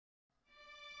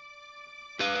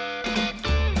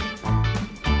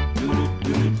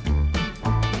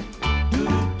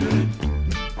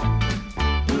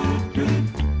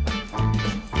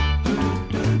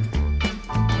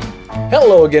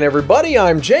Hello again, everybody.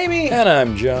 I'm Jamie. And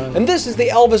I'm John. And this is the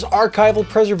Elvis Archival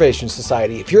Preservation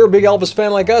Society. If you're a big Elvis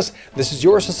fan like us, this is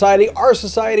your society, our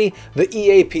society, the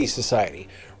EAP Society.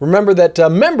 Remember that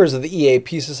members of the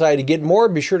EAP Society get more.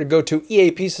 Be sure to go to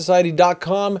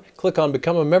EAPSS02E09, click on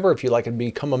Become a Member if you'd like to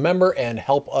become a member and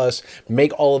help us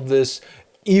make all of this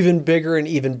even bigger and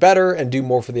even better and do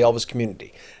more for the Elvis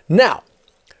community. Now,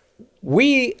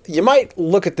 you might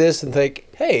look at this and think,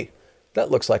 hey, that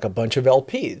looks like a bunch of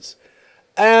LPs.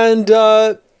 And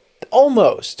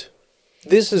almost.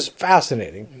 This is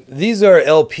fascinating. These are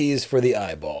LPs for the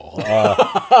eyeball.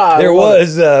 There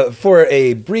was, for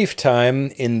a brief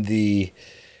time in the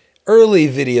early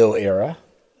video era,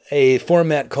 a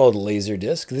format called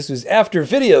Laserdisc. This was after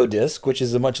video disc, which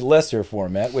is a much lesser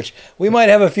format, which we might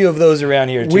have a few of those around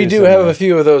here too. We do have a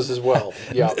few of those as well.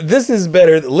 Yeah. This is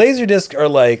better. Laserdisc are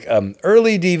like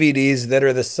early DVDs that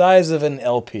are the size of an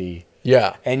LP.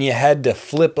 Yeah. And you had to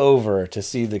flip over to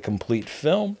see the complete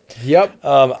film. Yep.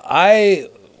 I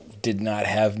did not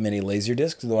have many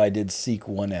Laserdiscs, though I did seek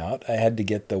one out. I had to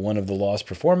get the one of the lost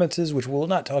performances, which we'll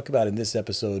not talk about in this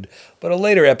episode, but a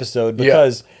later episode,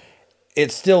 because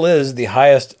it still is the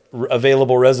highest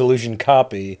available resolution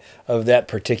copy of that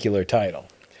particular title.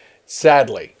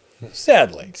 Sadly.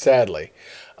 Sadly. Sadly.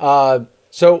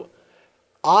 So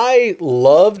I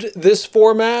loved this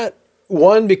format.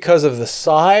 One, because of the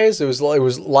size. It was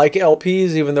like LPs,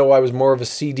 even though I was more of a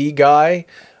CD guy.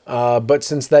 But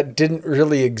since that didn't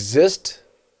really exist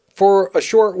for a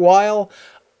short while,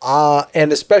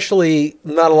 and especially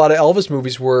not a lot of Elvis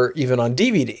movies were even on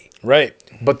DVD. Right.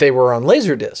 But they were on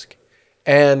Laserdisc.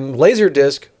 And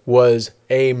Laserdisc was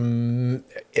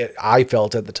I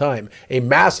felt at the time, a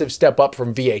massive step up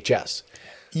from VHS.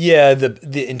 Yeah,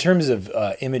 in terms of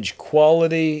image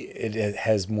quality, it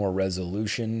has more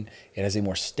resolution. It has a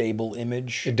more stable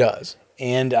image. It does.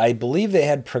 And I believe they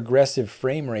had progressive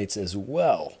frame rates as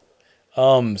well.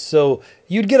 So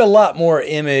you'd get a lot more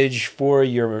image for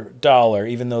your dollar,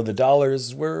 even though the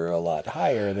dollars were a lot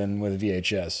higher than with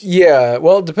VHS. Yeah,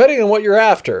 well, depending on what you're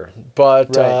after.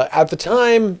 But right. At the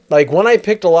time, like when I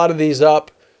picked a lot of these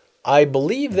up, I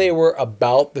believe they were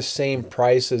about the same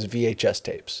price as VHS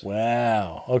tapes.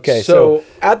 Wow. Okay. So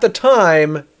at the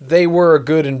time, they were a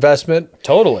good investment.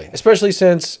 Totally. Especially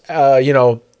since,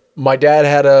 my dad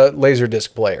had a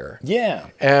Laserdisc player. Yeah.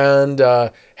 And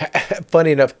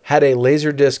funny enough, had a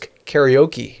Laserdisc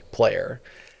karaoke player.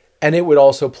 And it would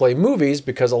also play movies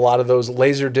because a lot of those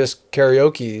Laserdisc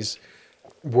karaokes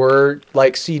were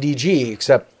like CDG,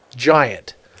 except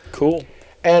giant. Cool.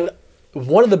 And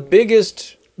one of the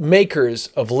biggest makers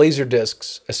of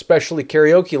Laserdiscs, especially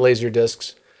karaoke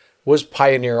Laserdiscs, was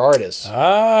Pioneer Artists.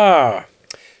 Ah.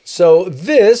 So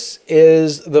this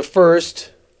is the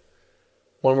first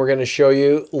one we're going to show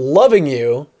you, Loving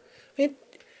You. I mean,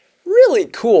 really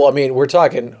cool. I mean, we're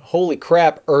talking, holy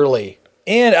crap, early.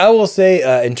 And I will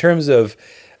say, in terms of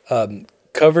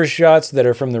cover shots that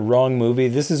are from the wrong movie,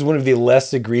 this is one of the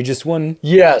less egregious one.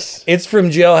 Yes. It's from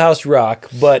Jailhouse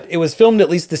Rock, but it was filmed at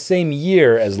least the same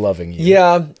year as Loving You.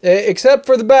 Yeah, except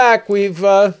for the back, we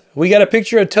got a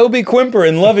picture of Toby Quimper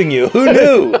in Loving You. Who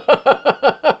knew?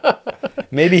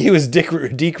 Maybe he was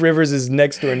Deke Rivers'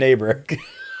 next door neighbor.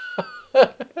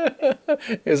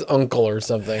 His uncle or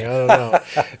something. I don't know.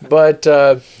 But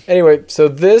anyway, so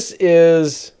this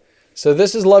is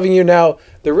Loving You. Now,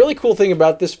 the really cool thing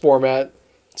about this format,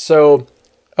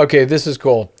 okay, this is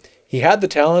cool. He had the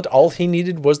talent. All he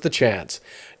needed was the chance.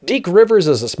 Deke Rivers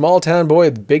is a small-town boy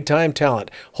with big-time talent.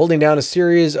 Holding down a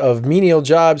series of menial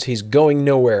jobs, he's going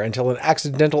nowhere until an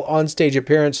accidental onstage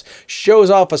appearance shows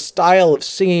off a style of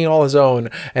singing all his own.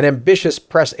 An ambitious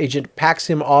press agent packs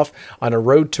him off on a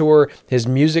road tour. His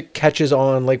music catches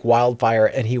on like wildfire,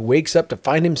 and he wakes up to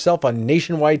find himself on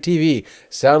nationwide TV.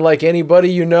 Sound like anybody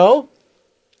you know?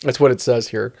 That's what it says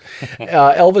here.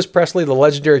 Elvis Presley, the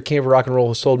legendary king of rock and roll,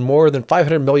 who sold more than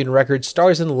 500 million records,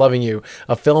 stars in Loving You,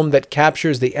 a film that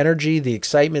captures the energy, the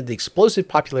excitement, the explosive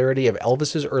popularity of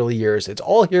Elvis's early years. It's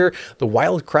all here, the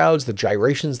wild crowds, the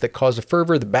gyrations that cause a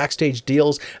fervor, the backstage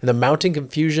deals, and the mounting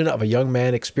confusion of a young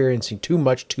man experiencing too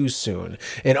much too soon.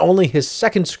 In only his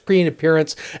second screen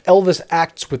appearance, Elvis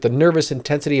acts with the nervous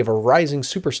intensity of a rising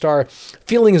superstar,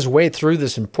 feeling his way through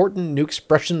this important new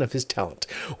expression of his talent.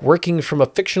 Working from a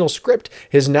fictional script,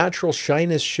 his natural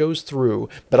shyness shows through,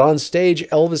 but on stage,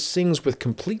 Elvis sings with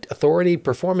complete authority,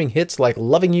 performing hits like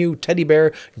Loving You, Teddy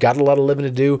Bear, Got a Lot of Living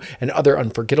to Do, and other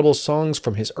unforgettable songs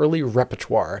from his early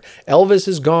repertoire. Elvis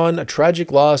is gone, a tragic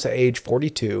loss at age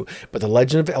 42, but the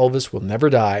legend of Elvis will never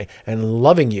die, and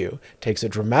Loving You takes a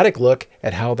dramatic look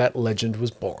at how that legend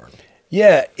was born.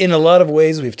 Yeah, in a lot of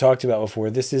ways we've talked about before,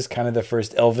 this is kind of the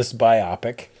first Elvis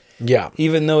biopic. Yeah.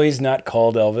 Even though he's not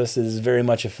called Elvis, it is very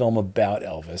much a film about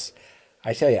Elvis.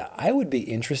 I tell you, I would be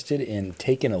interested in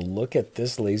taking a look at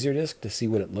this Laserdisc to see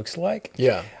what it looks like.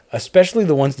 Yeah. Especially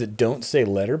the ones that don't say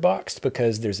letterboxed,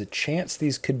 because there's a chance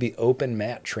these could be open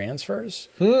matte transfers,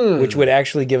 which would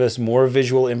actually give us more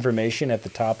visual information at the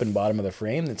top and bottom of the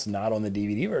frame that's not on the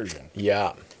DVD version.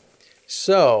 Yeah.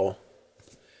 So,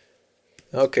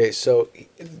 okay, so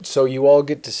you all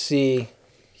get to see,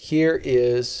 here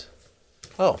is,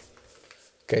 oh,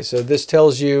 okay, so this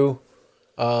tells you,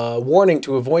 warning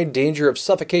to avoid danger of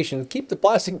suffocation. Keep the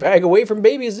plastic bag away from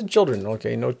babies and children.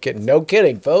 Okay, no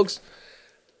kidding, folks.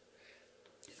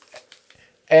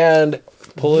 And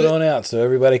pull it on out so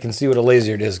everybody can see what a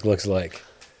Laserdisc looks like.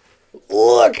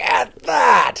 Look at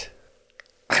that!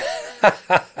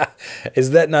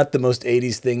 Is that not the most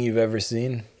 80s thing you've ever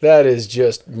seen? That is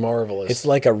just marvelous. It's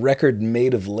like a record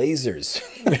made of lasers.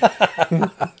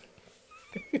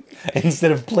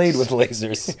 Instead of played with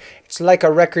lasers. It's like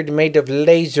a record made of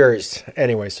lasers.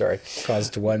 Anyway, sorry.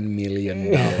 Cost $1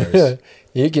 million.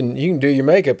 You can do your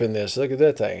makeup in this. Look at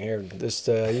that thing here. This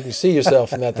you can see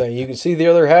yourself in that thing. You can see the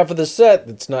other half of the set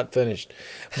that's not finished.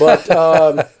 But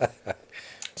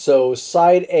so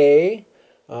side A,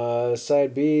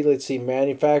 side B. Let's see,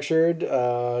 manufactured,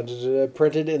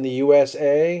 printed in the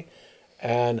USA,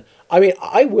 and I mean,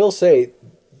 I will say,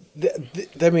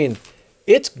 I mean,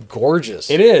 it's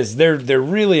gorgeous. It is. They're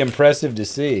really impressive to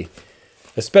see,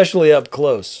 especially up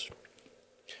close.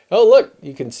 Oh, look!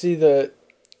 You can see the.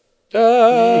 You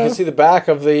can see the back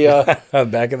of the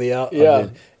back of the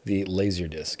the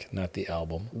Laserdisc, not the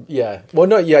album. Yeah. Well,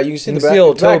 no. Yeah, you can see you the can back. See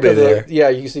old back Toby of the, there. Yeah,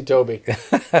 you can see Toby.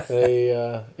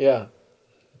 Yeah.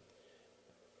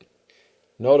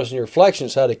 Noticing your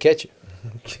reflections how to catch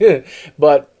you,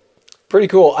 but pretty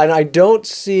cool. And I don't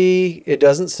see it.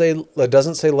 Doesn't say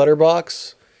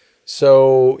letterbox.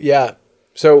 So yeah.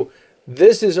 So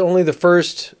this is only the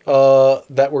first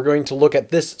that we're going to look at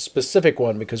this specific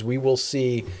one, because we will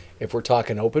see if we're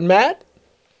talking open matte.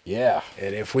 Yeah.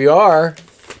 And if we are,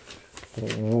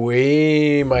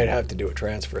 we might have to do a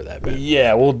transfer of that.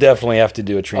 Yeah, we'll definitely have to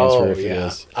do a transfer if it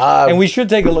is. And we should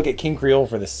take a look at King Creole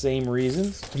for the same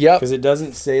reasons. Yep. Because it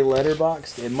doesn't say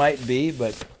letterboxed. It might be,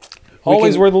 but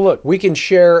always worth a look. We can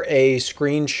share a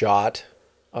screenshot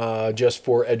just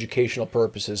for educational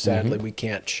purposes. Sadly, we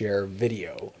can't share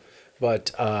video. But,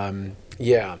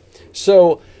 yeah.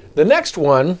 So, the next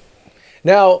one.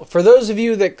 Now, for those of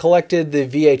you that collected the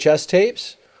VHS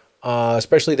tapes,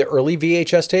 especially the early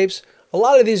VHS tapes, a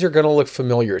lot of these are going to look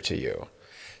familiar to you.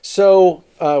 So,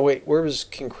 wait, where was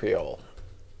King Creole?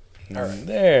 All right.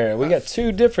 There, we got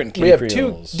two different King Creoles. We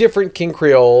have two different King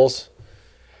Creoles.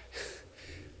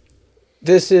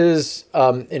 This is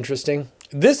interesting.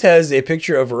 This has a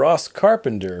picture of Ross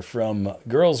Carpenter from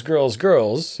Girls, Girls,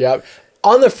 Girls. Yep.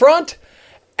 On the front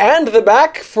and the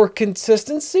back for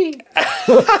consistency.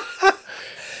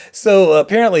 So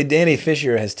apparently Danny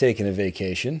Fisher has taken a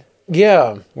vacation.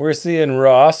 Yeah. We're seeing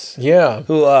Ross. Yeah.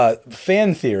 Who,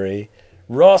 fan theory,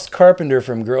 Ross Carpenter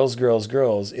from Girls, Girls,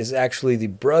 Girls is actually the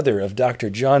brother of Dr.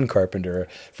 John Carpenter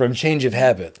from Change of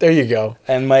Habit. There you go.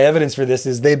 And my evidence for this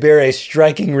is they bear a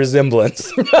striking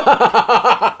resemblance.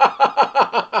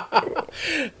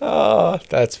 Oh,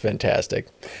 that's fantastic.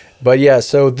 But yeah,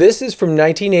 so this is from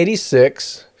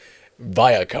 1986,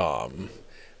 Viacom.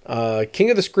 King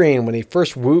of the Screen. When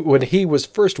he was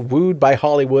first wooed by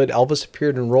Hollywood, Elvis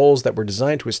appeared in roles that were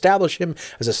designed to establish him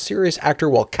as a serious actor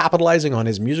while capitalizing on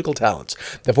his musical talents.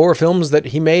 The 4 films that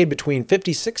he made between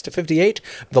 56 to 58,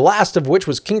 the last of which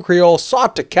was King Creole,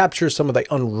 sought to capture some of the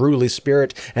unruly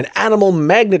spirit and animal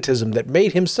magnetism that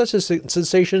made him such a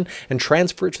sensation and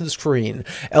transfer it to the screen.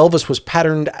 Elvis was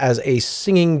patterned as a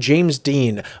singing James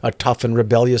Dean, a tough and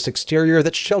rebellious exterior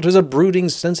that shelters a brooding,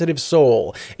 sensitive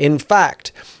soul. In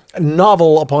fact, the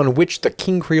novel upon which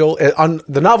King Creole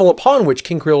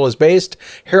is based,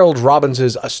 Harold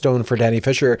Robbins's A Stone for Danny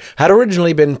Fisher, had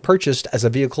originally been purchased as a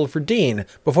vehicle for Dean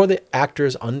before the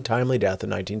actor's untimely death in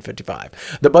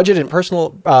 1955. The budget and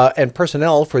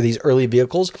personnel for these early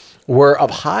vehicles were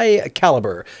of high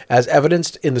caliber, as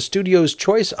evidenced in the studio's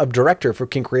choice of director for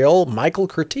King Creole, Michael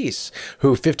Curtiz,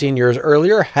 who 15 years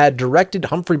earlier had directed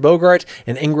Humphrey Bogart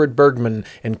and Ingrid Bergman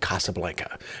in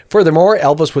Casablanca. Furthermore,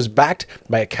 Elvis was backed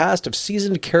by a cast of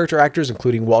seasoned character actors,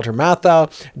 including Walter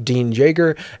Matthau, Dean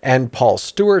Yeager, and Paul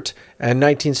Stewart. In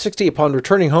 1960, upon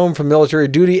returning home from military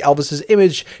duty, Elvis's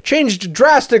image changed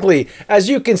drastically, as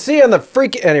you can see on the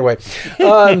Anyway,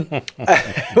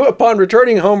 upon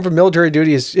returning home from military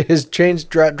duty, his changed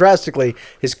drastically.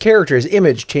 His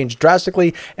image changed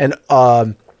drastically, and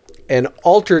and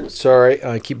altered, sorry,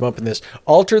 I keep bumping this,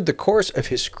 altered the course of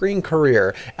his screen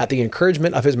career. At the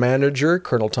encouragement of his manager,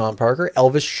 Colonel Tom Parker,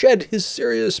 Elvis shed his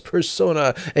serious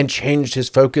persona and changed his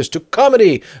focus to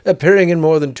comedy, appearing in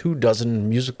more than 24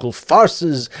 musical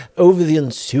farces over the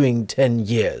ensuing 10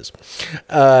 years.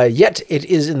 Yet it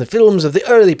is in the films of the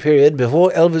early period,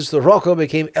 before Elvis the Rocker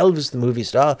became Elvis the movie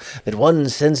star, that one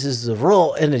senses the raw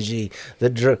energy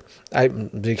that I'm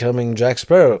becoming Jack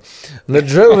Sparrow, that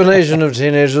drove a nation of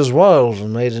teenagers wild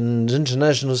and made an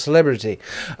international celebrity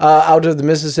out of the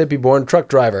Mississippi-born truck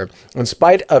driver. In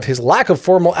spite of his lack of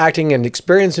formal acting and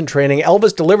experience in training,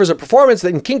 Elvis delivers a performance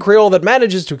in King Creole that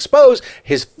manages to expose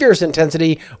his fierce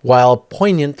intensity while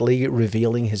poignantly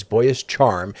revealing his boyish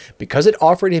charm. Because it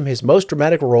offered him his most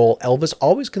dramatic role, Elvis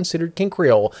always considered King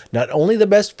Creole not only the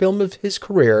best film of his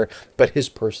career, but his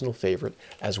personal favorite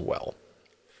as well.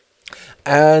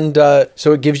 And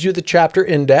so it gives you the chapter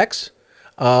index.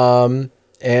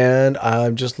 And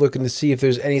I'm just looking to see if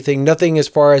there's anything, nothing as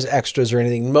far as extras or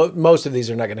anything. Most of these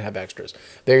are not going to have extras.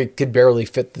 They could barely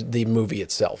fit the movie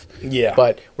itself. Yeah.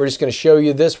 But we're just going to show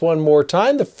you this one more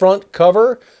time. The front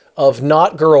cover of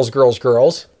Not Girls, Girls,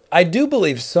 Girls. I do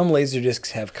believe some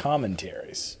Laserdiscs have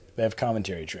commentaries. They have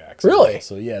commentary tracks. Really? Well.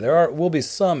 So yeah, will be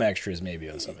some extras maybe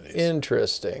on some of these.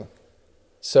 Interesting.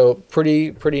 So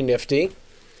pretty nifty.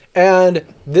 And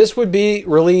this would be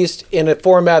released in a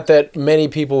format that many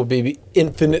people would be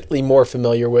infinitely more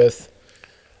familiar with.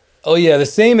 Oh yeah, the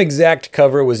same exact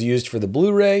cover was used for the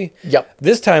Blu-ray. Yep.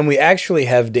 This time we actually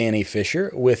have Danny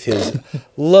Fisher with his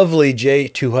lovely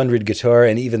J200 guitar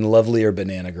and even lovelier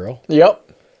Banana Girl.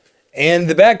 Yep. And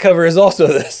the back cover is also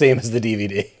the same as the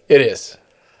DVD. It is.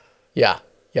 Yeah.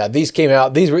 Yeah, these came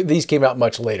out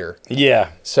much later.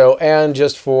 Yeah. So, and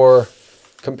just for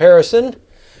comparison,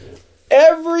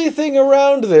 everything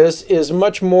around this is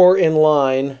much more in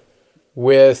line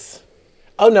with...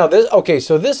 Oh, no, this... Okay,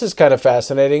 so this is kind of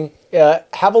fascinating.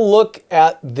 Have a look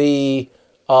at the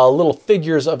little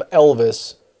figures of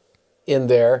Elvis in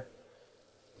there.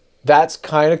 That's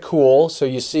kind of cool. So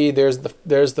you see there's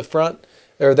the front...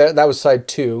 Or that was side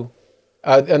 2.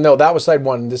 No, that was side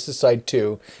 1. This is side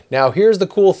 2. Now, here's the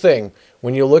cool thing.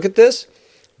 When you look at this,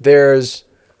 there's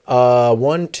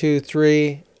 1, 2,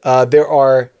 3. There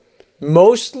are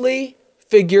mostly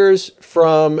figures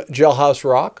from Jailhouse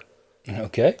Rock.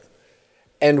 Okay.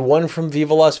 And one from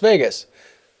Viva Las Vegas.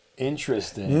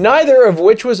 Interesting. Neither of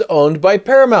which was owned by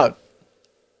Paramount.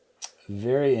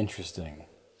 Very interesting.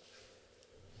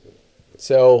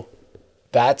 So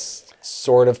that's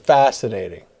sort of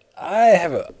fascinating. I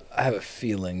have a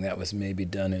feeling that was maybe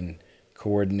done in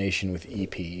coordination with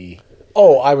EPE.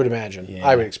 Oh, I would imagine. Yeah.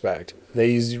 I would expect.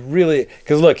 They use really...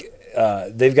 Because look...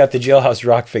 they've got the Jailhouse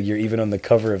Rock figure even on the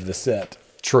cover of the set.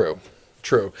 True.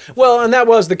 Well, and that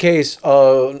was the case.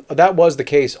 That was the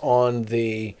case on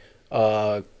the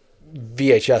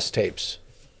VHS tapes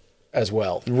as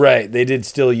well. Right. They did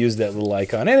still use that little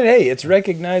icon, and hey, it's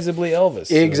recognizably Elvis.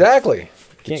 So exactly.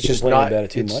 Can't complain about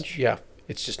it too much. Yeah.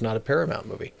 It's just not a Paramount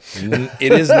movie.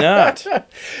 It is not.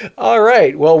 All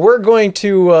right. Well, we're going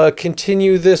to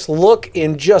continue this look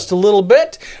in just a little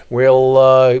bit.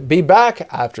 We'll be back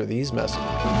after these messages.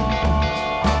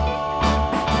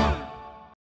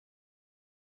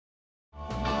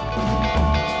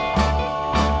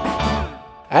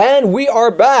 And we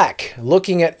are back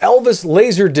looking at Elvis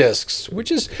Laserdiscs, which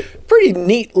is a pretty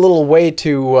neat little way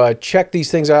to check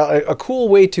these things out. A cool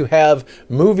way to have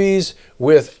movies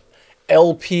with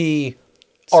LP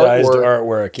sized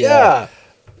artwork. Yeah.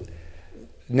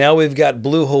 Now we've got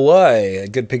Blue Hawaii, a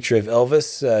good picture of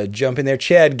Elvis jumping there.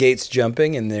 Chad Gates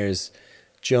jumping, and there's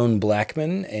Joan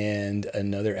Blackman and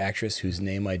another actress whose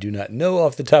name I do not know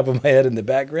off the top of my head in the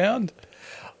background.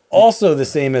 Also the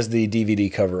same as the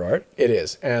DVD cover art. It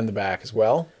is, and the back as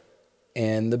well.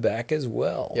 And the back as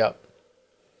well. Yep.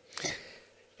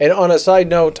 And on a side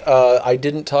note, I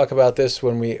didn't talk about this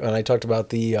when I talked about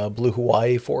the Blue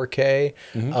Hawaii 4K.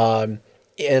 Mm-hmm.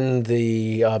 In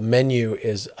the menu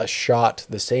is a shot,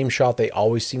 the same shot they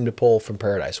always seem to pull from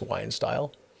Paradise Hawaiian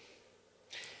Style.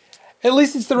 At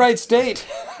least it's the right state.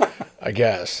 I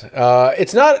guess.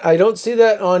 It's not, I don't see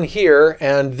that on here,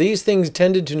 and these things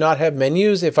tended to not have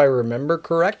menus, if I remember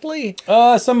correctly.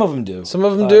 Some of them do. Some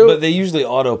of them do? But they usually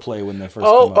autoplay when they first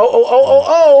come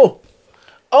up.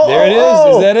 Oh, there it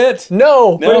is. Is that it?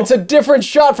 No, but it's a different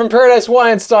shot from Paradise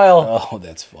Hawaiian Style. Oh,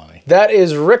 that's funny. That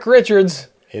is Rick Richards.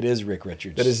 It is Rick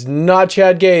Richards. That is not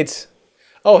Chad Gates.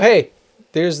 Oh, hey,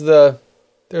 there's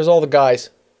all the guys.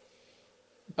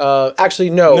 Actually,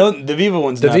 no. No, the Viva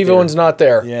one's not there. The Viva one's not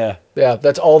there. Yeah. Yeah,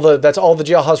 that's all the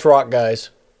Jailhouse Rock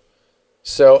guys.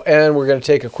 So, and we're going to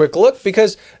take a quick look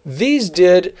because these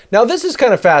did. Now, this is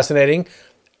kind of fascinating.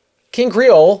 King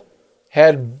Creole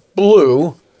had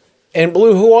blue, and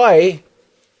Blue Hawaii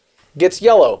gets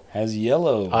yellow. Has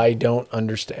yellow. I don't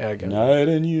understand. Night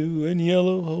and you in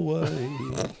yellow Hawaii.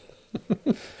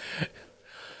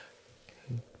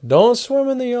 Don't swim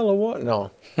in the yellow water.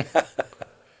 No.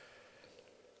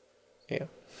 Yeah.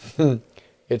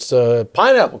 It's a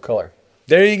pineapple color.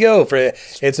 There you go.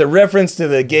 It's a reference to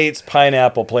the Gates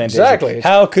pineapple plantation. Exactly.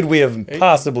 How could we have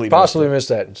possibly missed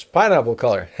that? It's pineapple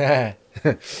color.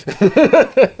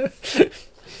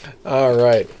 All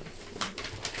right.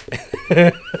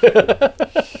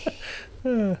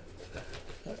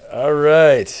 All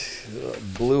right.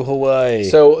 Blue Hawaii.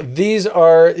 So these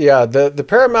are, the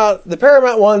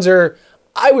Paramount ones are,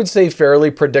 I would say,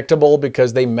 fairly predictable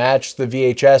because they match the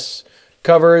VHS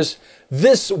covers.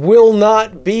 This will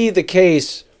not be the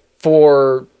case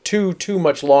for too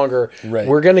much longer. Right.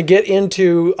 We're going to get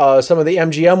into some of the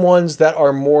MGM ones that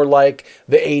are more like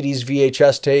the 80s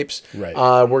VHS tapes. Right.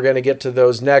 We're going to get to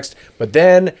those next. But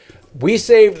then we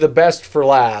saved the best for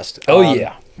last. Oh,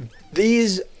 yeah.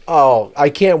 These, I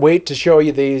can't wait to show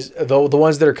you these, the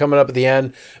ones that are coming up at the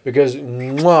end, because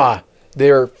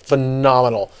they're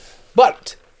phenomenal.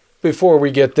 But before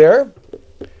we get there,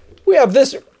 we have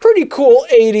this pretty cool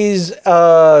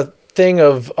 80s thing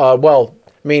of,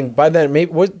 by then,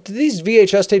 maybe did these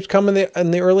VHS tapes come in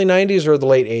the early 90s or the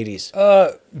late 80s?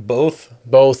 Both.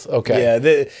 Both, okay. Yeah,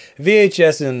 the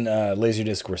VHS and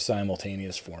Laserdisc were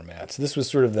simultaneous formats. This was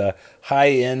sort of the high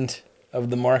end of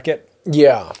the market.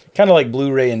 Yeah. Kind of like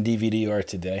Blu-ray and DVD are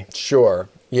today. Sure,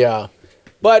 yeah.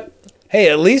 But hey,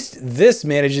 at least this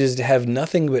manages to have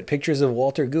nothing but pictures of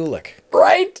Walter Gulick.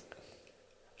 Right?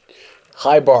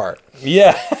 High bar.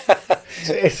 Yeah.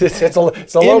 it's a low...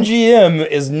 MGM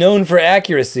is known for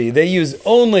accuracy. They use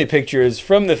only pictures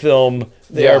from the film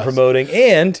they are promoting,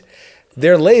 and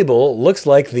their label looks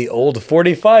like the old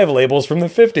 45 labels from the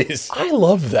 50s. I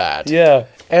love that. Yeah.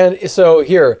 And so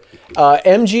here,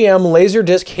 MGM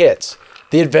Laserdisc hits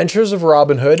The Adventures of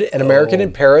Robin Hood, An American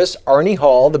in Paris, Arnie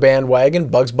Hall, The Bandwagon,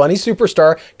 Bugs Bunny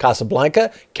Superstar,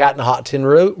 Casablanca, Cat in the Hot Tin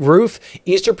Roof,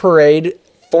 Easter Parade,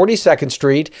 42nd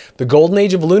Street, The Golden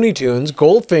Age of Looney Tunes,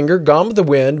 Goldfinger, Gone with the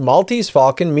Wind, Maltese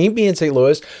Falcon, Meet Me in St.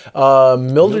 Louis,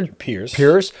 Mildred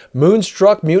Pierce,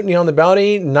 Moonstruck, Mutiny on the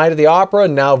Bounty, Night of the Opera,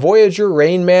 Now Voyager,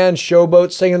 Rain Man,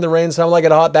 Showboat, Singing in the Rain, Sound Like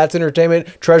It Hot, That's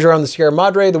Entertainment, Treasure on the Sierra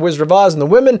Madre, The Wizard of Oz and the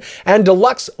Women, and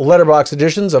deluxe letterbox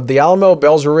editions of The Alamo,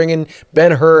 Bells Are Ringing,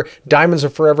 Ben-Hur, Diamonds Are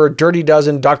Forever, Dirty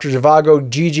Dozen, Dr. Zhivago,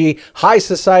 Gigi, High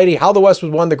Society, How the West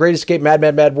Was Won, The Great Escape, Mad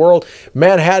Mad Mad World,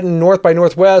 Manhattan, North by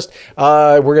Northwest,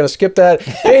 we're going to skip that.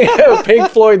 Pink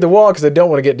Floyd, The Wall, because I don't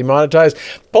want to get demonetized.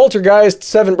 Poltergeist,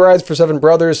 Seven Brides for Seven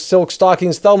Brothers, Silk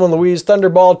Stockings, Thelma and Louise,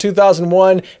 Thunderball,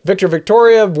 2001, Victor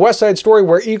Victoria, West Side Story,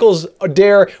 Where Eagles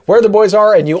Dare, Where the Boys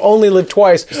Are, and You Only Live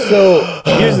Twice. So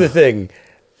here's the thing.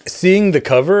 Seeing the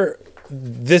cover,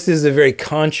 this is a very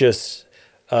conscious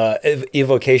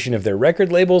evocation of their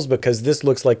record labels, because this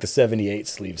looks like the 78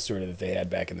 sleeves sort of that they had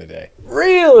back in the day.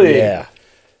 Really? Yeah.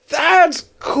 That's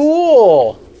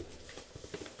cool.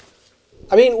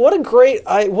 I mean, what a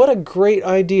great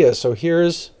idea. So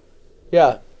here's,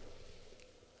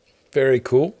 very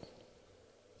cool.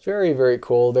 Very, very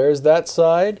cool. There's that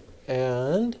side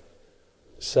and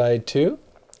side 2.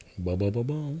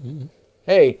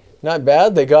 Hey, not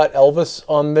bad. They got Elvis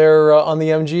on their on the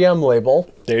MGM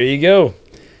label. There you go.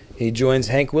 He joins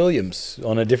Hank Williams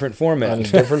on a different format. On a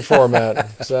different format,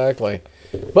 exactly.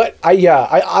 But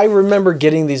I remember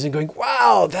getting these and going,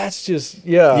 wow, that's just,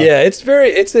 Yeah, it's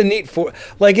a neat,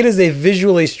 it is a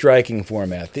visually striking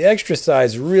format. The extra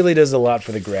size really does a lot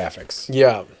for the graphics.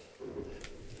 Yeah.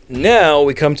 Now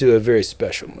we come to a very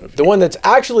special movie. The one that's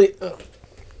actually...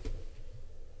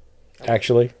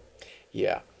 Actually?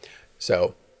 Yeah.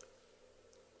 So,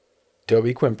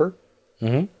 Toby Quimper.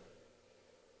 Mm-hmm.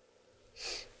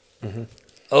 Mm-hmm.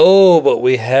 Oh, but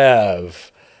we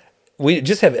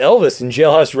just have Elvis and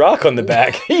Jailhouse Rock on the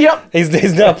back. Yep.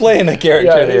 He's not playing the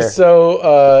character there.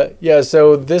 So,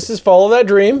 so this is Follow That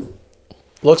Dream.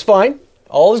 Looks fine.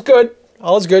 All is good.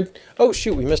 All is good. Oh,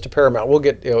 shoot, we missed a Paramount. We'll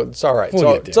get, it's all right.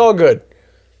 It's all good.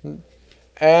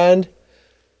 And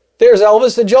there's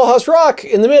Elvis and Jailhouse Rock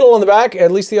in the middle on the back.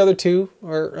 At least the other two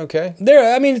are okay.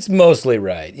 It's mostly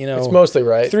right. It's mostly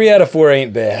right. 3 out of 4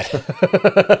 ain't bad.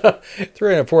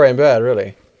 3 out of 4 ain't bad,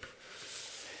 really.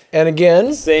 And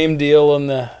again, same deal on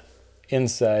the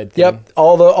inside thing. Yep.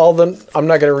 All the I'm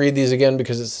not going to read these again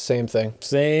because it's the same thing.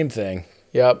 Same thing.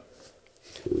 Yep.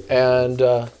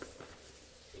 And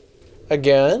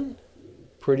again,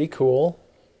 pretty cool.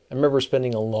 I remember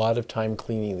spending a lot of time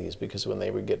cleaning these because when they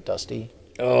would get dusty.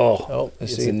 Oh,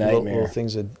 it's a nightmare.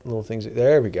 Little things.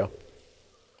 There we go.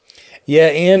 Yeah,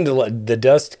 and the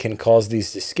dust can cause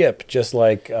these to skip, just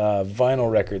like vinyl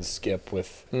records skip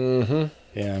with. Mm-hmm.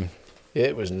 Yeah,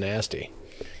 it was nasty.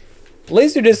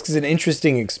 Laserdisc is an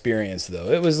interesting experience,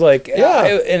 though. It was like,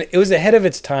 and it was ahead of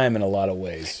its time in a lot of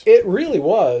ways. It really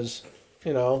was,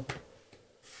 you know.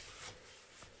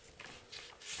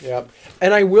 Yeah,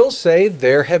 and I will say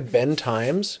there have been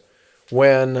times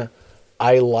when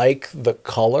I like the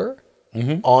color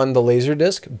on the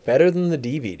Laserdisc better than the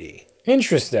DVD.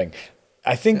 Interesting.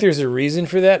 I think there's a reason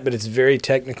for that, but it's very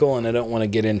technical, and I don't want to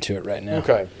get into it right now.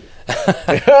 Okay.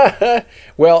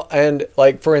 Well, and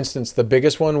like for instance, the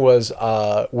biggest one was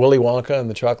Willy Wonka and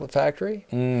the Chocolate Factory.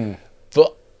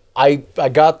 I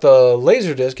got the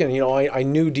Laserdisc, and you know I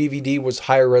knew DVD was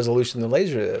higher resolution than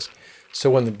Laserdisc. So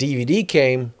when the DVD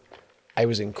came, I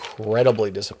was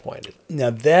incredibly disappointed. Now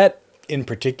that in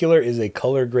particular is a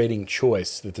color grading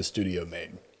choice that the studio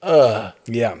made.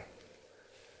 Yeah.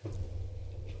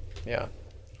 Yeah.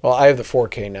 Well, I have the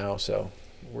 4K now, so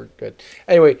we're good.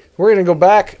 Anyway, we're going to go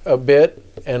back a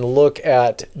bit and look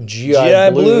at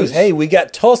GI Blues. Hey, we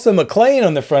got Tulsa McLean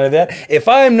on the front of that. If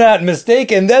I'm not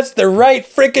mistaken, that's the right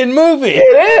freaking movie.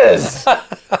 It is.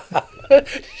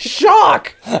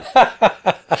 Shock.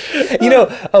 You know,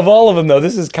 of all of them, though,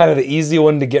 this is kind of the easy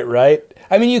one to get right.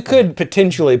 I mean, you could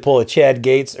potentially pull a Chad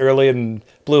Gates early in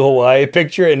Blue Hawaii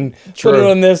picture and put it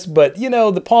on this, but, you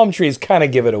know, the palm trees kind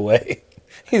of give it away.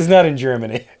 He's not in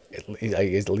Germany.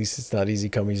 At least it's not easy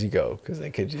come, easy go, because they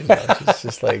could, you know, it's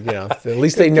just like, you know, at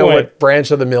least they know what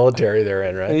branch of the military they're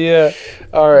in, right? Yeah.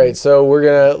 All right, so we're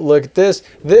going to look at this.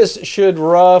 This should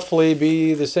roughly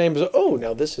be the same as, oh,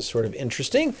 now this is sort of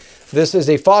interesting. This is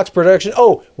a Fox production.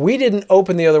 Oh, we didn't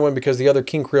open the other one because the other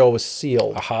King Creole was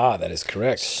sealed. Aha, that is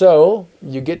correct. So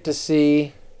you get to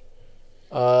see,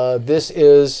 this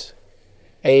is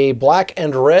a black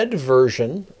and red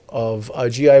version of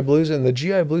GI Blues, and the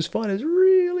GI Blues font is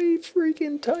really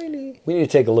freaking tiny. We need to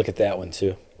take a look at that one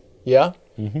too. Yeah?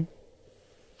 Mm-hmm.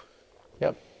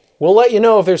 Yep. We'll let you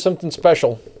know if there's something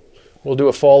special. We'll do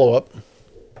a follow-up.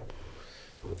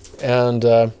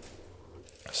 And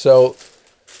so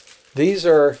these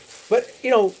are, but you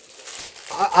know,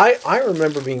 I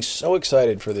remember being so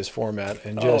excited for this format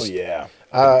and just,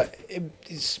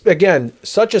 again,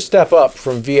 such a step up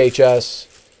from VHS.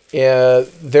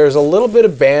 There's a little bit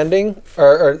of banding,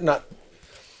 or not.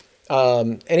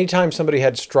 Anytime somebody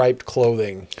had striped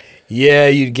clothing, yeah,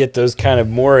 you'd get those kind of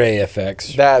moire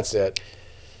effects. That's it.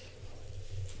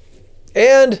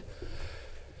 And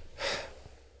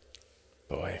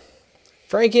boy,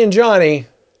 Frankie and Johnny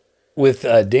with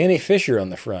Danny Fisher on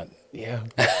the front. Yeah.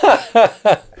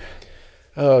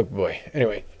 Oh boy.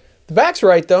 Anyway, the back's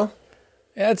right though.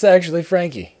 That's actually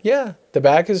Frankie. Yeah, the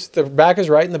back is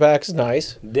right and the back is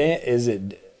nice. Is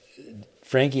it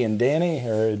Frankie and Danny,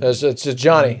 or it's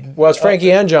Johnny? Well, it's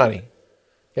Frankie and Johnny.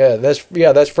 Yeah,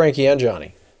 that's Frankie and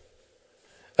Johnny.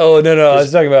 Oh no, I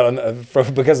was talking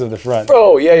about because of the front.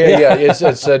 Oh yeah.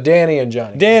 It's Danny and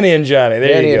Johnny. Danny and Johnny.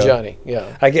 There Danny you go. and Johnny.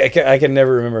 Yeah. I can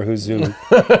never remember who's who.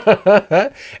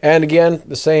 And again,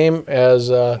 the same as.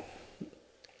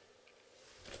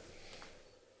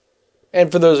 And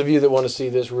for those of you that want to see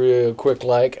this real quick,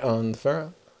 like on the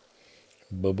front.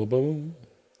 Boom, boom, boom.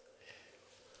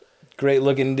 Great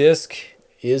looking disc.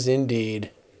 Is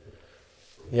indeed.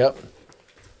 Yep.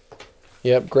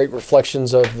 Great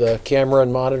reflections of the camera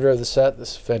and monitor of the set.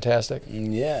 This is fantastic.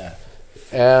 Yeah.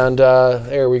 And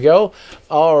there we go.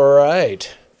 All right.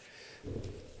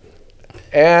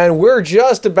 And we're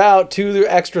just about to the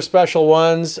extra special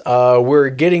ones. We're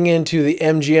getting into the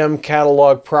MGM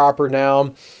catalog proper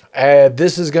now.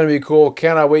 This is going to be cool.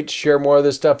 Cannot wait to share more of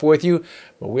this stuff with you.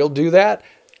 But we'll do that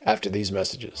after these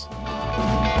messages.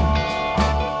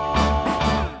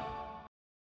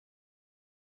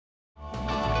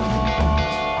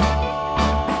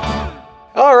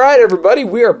 All right, everybody,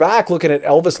 we are back looking at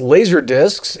Elvis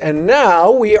Laserdiscs, and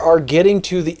now we are getting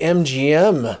to the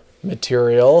MGM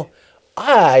material.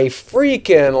 I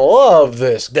freaking love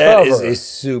this cover. That is a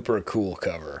super cool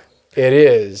cover. It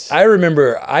is. I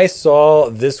remember I saw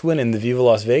this one in the Viva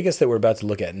Las Vegas that we're about to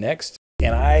look at next,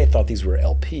 and I thought these were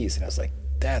LPs, and I was like,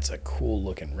 that's a cool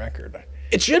looking record.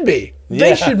 It should be. Yeah.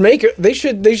 They should make it. They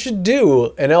should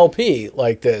do an LP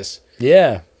like this.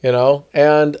 Yeah. You know,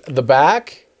 and the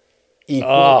back,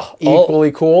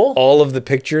 equally cool. All of the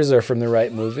pictures are from the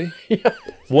right movie. Yeah.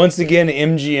 Once again,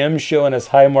 MGM showing us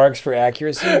high marks for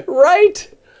accuracy.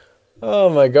 Right? Oh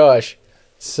my gosh.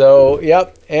 So,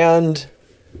 yep, and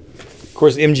of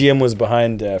course, MGM was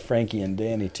behind Frankie and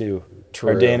Danny too.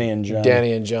 Or Danny and Johnny.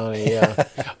 Danny and Johnny, yeah.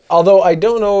 Although I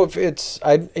don't know if it's,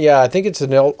 I think it's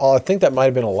I think that might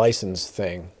have been a license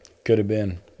thing. Could have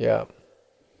been. Yeah.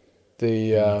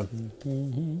 Yeah.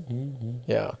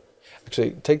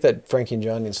 Actually, take that Frankie and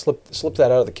Johnny and slip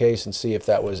that out of the case and see if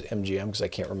that was MGM, because I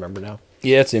can't remember now.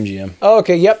 Yeah, it's MGM. Oh,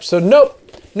 okay, yep. So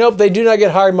nope, they do not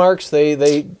get high marks.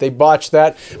 They botched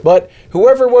that. But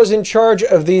whoever was in charge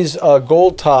of these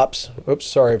gold tops, oops,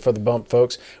 sorry for the bump,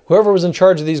 folks. Whoever was in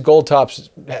charge of these gold tops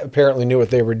apparently knew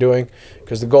what they were doing,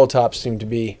 because the gold tops seem to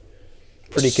be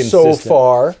pretty consistent. So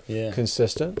far Yeah.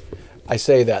 consistent. I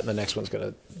say that, and the next one's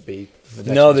going to be...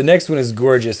 The next one is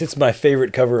gorgeous. It's my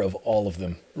favorite cover of all of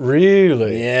them.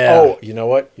 Really? Yeah. Oh, you know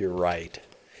what? You're right.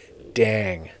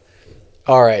 Dang.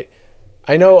 All right.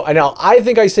 I know. I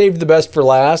think I saved the best for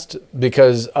last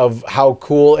because of how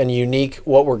cool and unique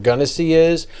what we're going to see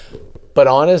is. But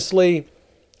honestly,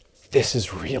 this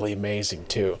is really amazing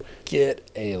too. Get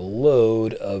a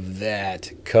load of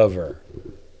that cover.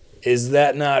 Is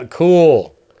that not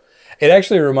cool? It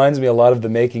actually reminds me a lot of the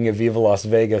making of Viva Las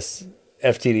Vegas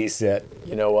FTD set.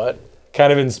 You know what?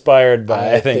 Kind of inspired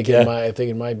by, I think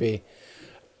it might be.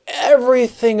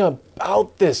 Everything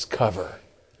about this cover.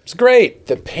 It's great.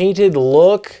 The painted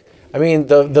look. I mean,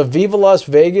 the Viva Las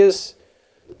Vegas,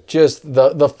 just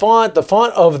the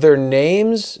font of their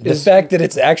names. The fact that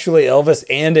it's actually Elvis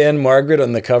and Anne Margaret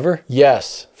on the cover.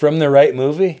 Yes. From the right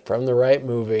movie. From the right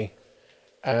movie.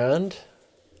 And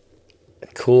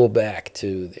cool back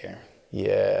too there.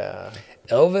 Yeah.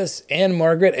 Elvis, Anne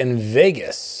Margaret, and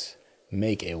Vegas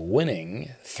make a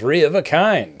winning 3 of a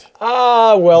kind.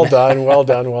 Ah, well done, well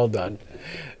done, well done.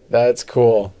 That's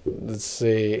cool. Let's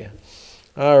see.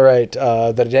 All right.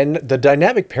 The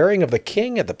dynamic pairing of the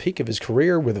king at the peak of his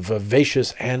career with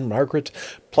vivacious Anne Margaret,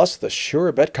 plus the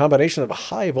sure bet combination of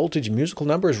high voltage musical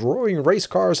numbers, roaring race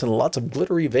cars, and lots of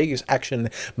glittery Vegas action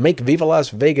make Viva Las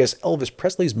Vegas Elvis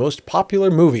Presley's most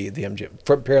popular movie. The MGM.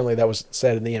 Apparently, that was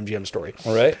said in the MGM story.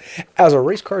 All right. As a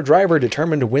race car driver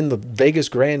determined to win the Vegas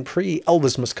Grand Prix,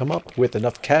 Elvis must come up with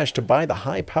enough cash to buy the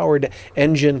high-powered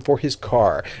engine for his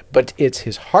car. But it's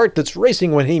his heart that's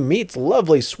racing when he meets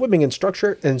lovely swimming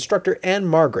instructor Anne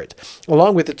Margaret.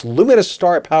 Along with its luminous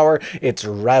star power, its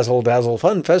razzle-dazzle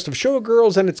fun fest of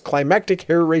showgirls, and its climactic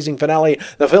hair-raising finale,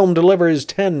 the film delivers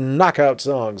 10 knockout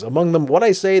songs. Among them, What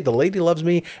I Say, The Lady Loves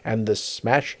Me, and the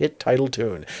smash hit title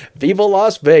tune. Viva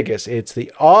Las Vegas. It's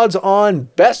the odds-on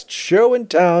best show in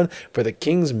town for the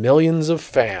King's millions of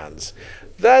fans.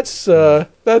 That's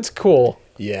cool.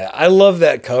 Yeah, I love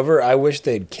that cover. I wish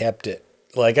they'd kept it.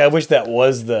 Like, I wish that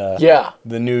was the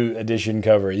new edition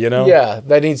cover, you know? Yeah,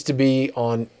 that needs to be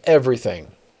on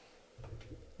everything.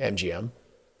 MGM,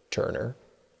 Turner,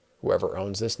 whoever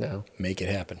owns this now. Make it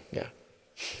happen. Yeah.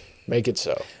 Make it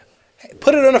so.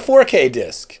 Put it on a 4K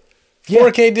disc.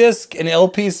 4K disc, an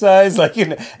LP size, like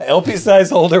an LP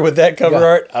size holder with that cover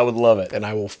art. I would love it. And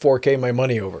I will 4K my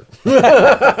money over.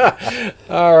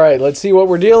 All right, let's see what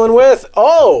we're dealing with.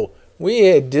 Oh,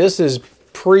 this is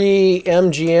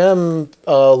pre-MGM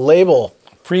label.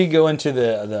 Go into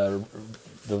the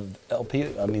LP,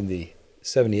 I mean the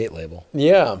 78 label.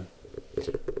 Yeah.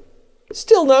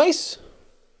 Still nice.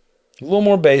 A little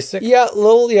more basic. Yeah,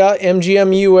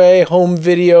 MGM UA home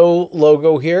video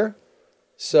logo here.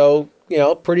 So,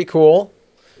 pretty cool.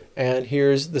 And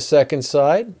here's the second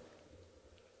side.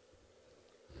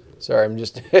 Sorry, I'm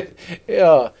just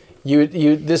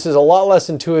this is a lot less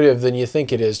intuitive than you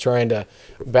think it is, trying to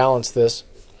balance this.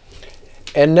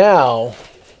 And now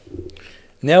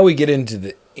we get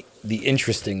into the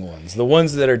interesting ones, the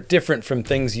ones that are different from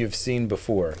things you've seen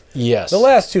before. Yes. The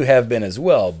last 2 have been as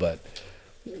well, but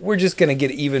we're just going to get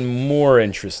even more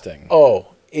interesting. Oh,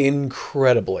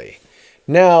 incredibly.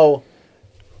 Now,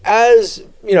 as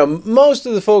most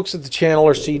of the folks at the channel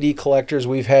are CD collectors.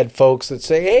 We've had folks that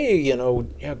say,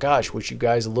 hey, gosh, would you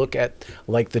guys look at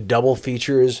like the double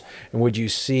features, and would you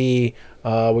take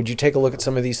a look at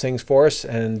some of these things for us?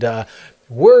 And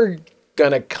we're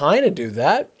going to kind of do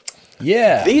that.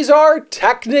 Yeah. These are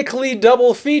technically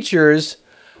double features.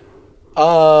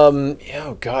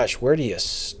 Oh gosh, where do you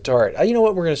start? You know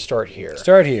what? We're going to start here.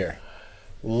 Start here.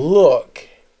 Look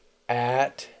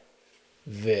at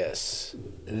this.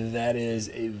 That is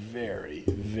a very,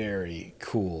 very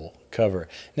cool cover.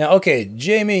 Now, okay,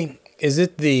 Jamie, is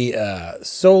it the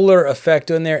solar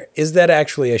effect on there? Is that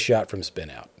actually a shot from Spin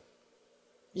Out?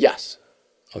 Yes.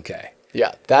 Okay.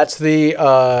 Yeah, that's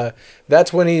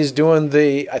that's when he's doing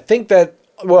the. I think that.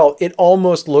 Well, it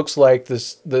almost looks like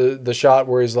the shot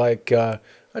where he's like,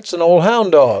 that's an old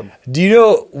hound dog. Do you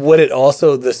know what it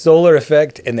also, the solar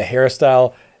effect and the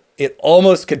hairstyle, it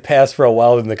almost could pass for a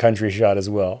Wild in the Country shot as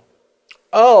well.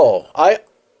 Oh,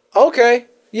 Okay.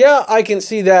 Yeah, I can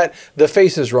see that. The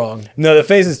face is wrong. No, the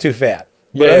face is too fat.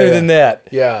 But Yeah, other yeah. than that,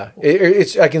 Yeah,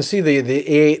 it's. I can see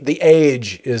the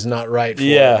age is not right for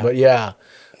Yeah. it. But yeah,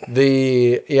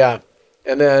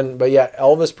 and then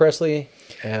Elvis Presley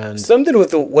and something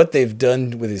with what they've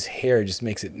done with his hair just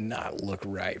makes it not look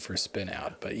right for Spin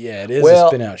Out. But yeah, it is a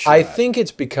Spin Out shot. I think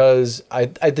it's because I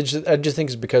just think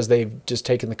it's because they've just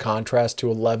taken the contrast to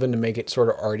 11 to make it sort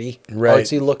of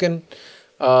artsy looking.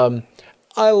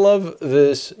 I love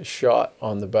this shot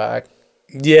on the back.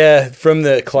 Yeah, from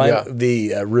the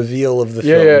the reveal of the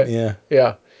film.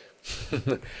 Yeah.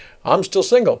 I'm still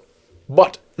single,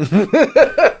 but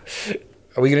are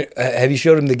we gonna? Have you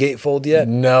showed him the gatefold yet?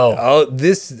 No. Oh,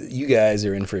 you guys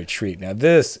are in for a treat. Now,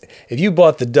 if you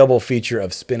bought the double feature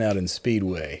of Spin Out and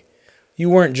Speedway, you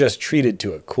weren't just treated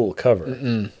to a cool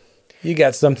cover. You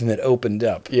got something that opened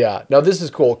up. Yeah. Now this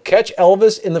is cool. Catch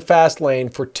Elvis in the fast lane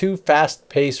for 2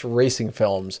 fast-paced racing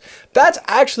films. That's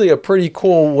actually a pretty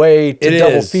cool way to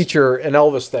double feature an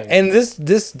Elvis thing. And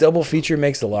this double feature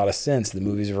makes a lot of sense. The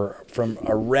movies are from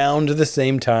around the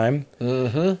same time.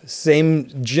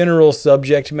 Same general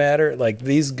subject matter. Like,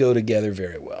 these go together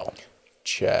very well.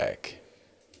 Check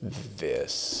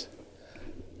this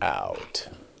out.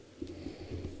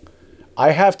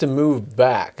 I have to move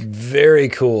back. Very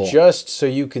cool. Just so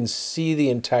you can see the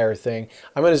entire thing.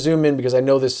 I'm going to zoom in because I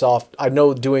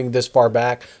know doing this far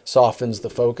back softens the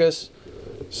focus.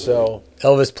 So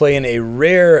Elvis playing a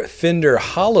rare Fender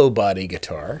hollow body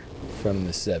guitar from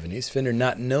the 70s. Fender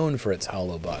not known for its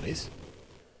hollow bodies.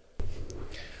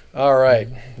 All right.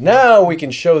 Now we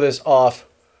can show this off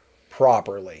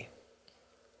properly.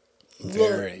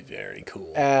 Very, very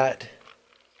cool. At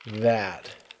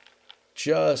that.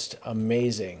 Just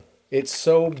amazing. It's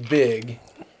so big,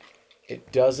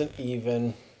 it doesn't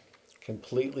even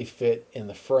completely fit in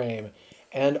the frame.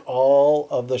 And all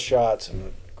of the shots, I'm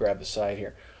going to grab the side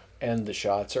here, and the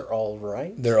shots are all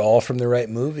right. They're all from the right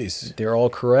movies. They're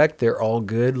all correct. They're all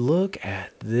good. Look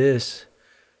at this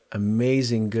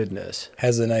amazing goodness.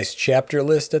 Has a nice chapter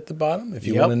list at the bottom if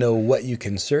you want to know what you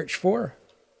can search for.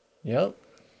 Yep.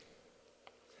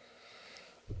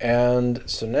 And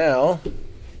so now...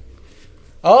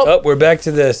 Oh, we're back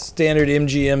to the standard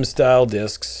MGM style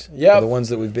discs. Yeah. The ones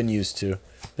that we've been used to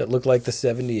that look like the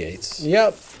 78s.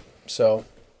 Yep. So,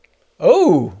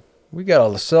 we got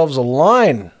ourselves a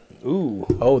line. Ooh.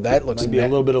 Oh, that looks might be a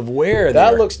little bit of wear there.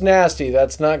 That looks nasty.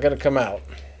 That's not going to come out.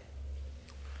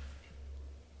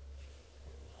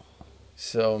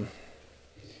 So,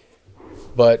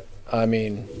 but I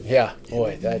mean, yeah,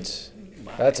 boy, that's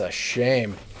a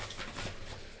shame.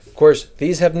 Of course,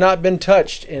 these have not been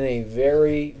touched in a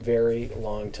very, very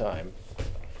long time.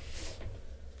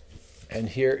 And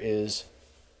here is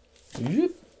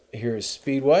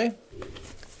Speedway.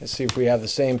 Let's see if we have the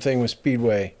same thing with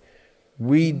Speedway.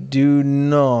 We do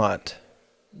not.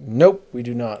 Nope, we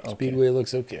do not. Okay. Speedway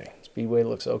looks okay. Speedway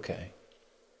looks okay.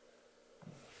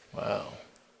 Wow.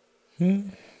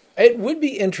 It would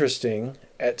be interesting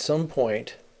at some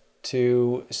point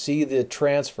to see the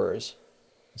transfers.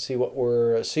 See what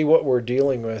we're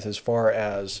dealing with as far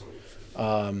as,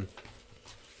 I mean,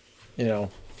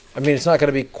 it's not going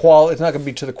to be It's not going to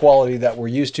be to the quality that we're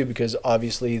used to because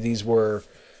obviously these were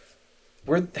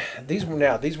what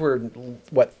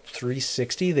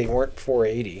 360? They weren't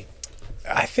 480.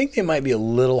 I think they might be a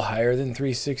little higher than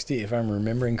 360 if I'm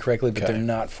remembering correctly, but they're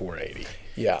not 480.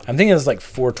 Yeah, I'm thinking it's like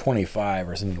 425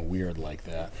 or something weird like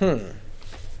that.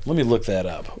 Let me look that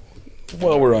up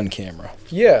while we're on camera.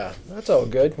 Yeah, that's all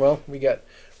good. Well, we got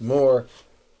more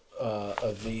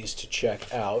of these to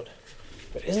check out.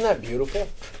 But isn't that beautiful?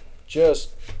 Just,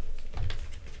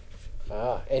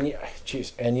 and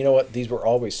you know what? These were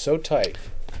always so tight.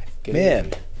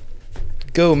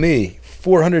 Go me.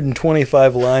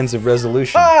 425 lines of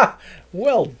resolution.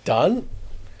 Well done.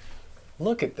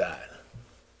 Look at that.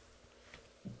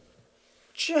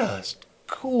 Just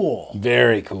cool.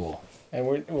 Very cool. And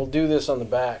we'll do this on the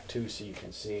back too, so you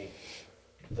can see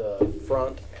the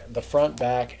front,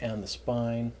 back, and the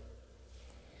spine.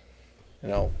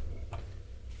 And I'll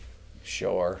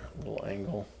show our little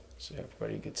angle so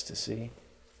everybody gets to see.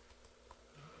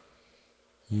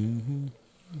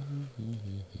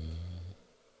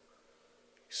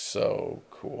 So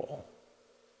cool.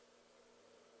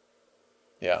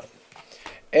 Yeah.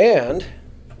 And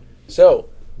so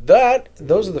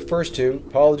those are the first two.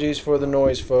 Apologies for the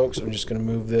noise, folks. I'm just going to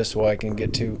move this so I can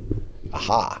get to...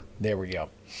 Aha! There we go.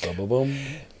 Boom, boom, boom.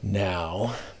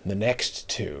 Now, the next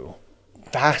two.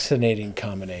 Fascinating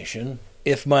combination.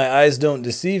 If my eyes don't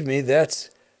deceive me,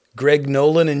 that's Greg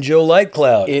Nolan and Joe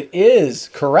Lightcloud. It is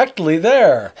correctly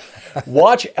there.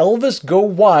 Watch Elvis go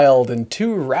wild in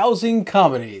 2 rousing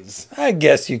comedies. I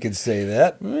guess you could say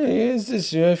that.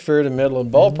 It's just fair to middle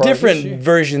and ballpark. Different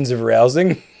versions of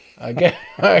rousing. I guess.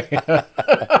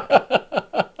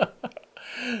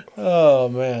 Oh,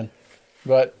 man.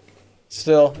 But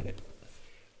still,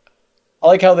 I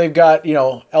like how they've got,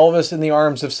 Elvis in the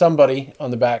arms of somebody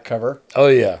on the back cover. Oh,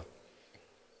 yeah.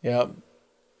 Yep.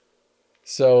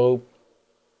 So,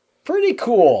 pretty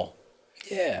cool.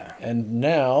 Yeah. And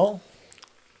now,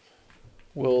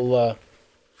 we'll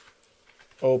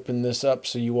open this up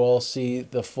so you all see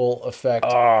the full effect.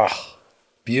 Ah,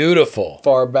 beautiful.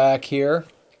 Far back here.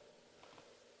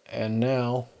 And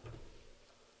now,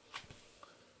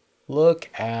 look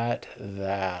at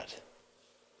that.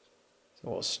 So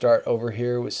we'll start over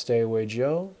here with Stay Away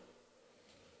Joe.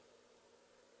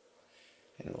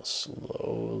 And we'll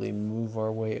slowly move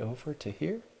our way over to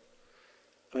here.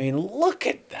 I mean, look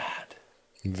at that.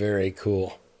 Very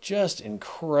cool. Just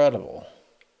incredible.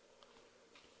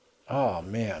 Oh,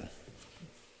 man.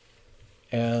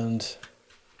 And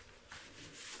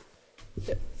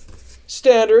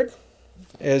standard,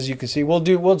 as you can see, we'll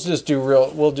do one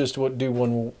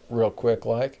real quick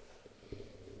like.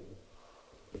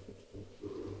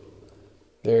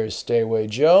 There's Stay Away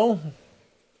Joe.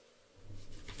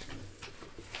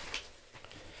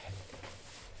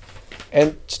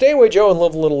 And Stay Away Joe and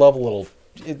Love Little,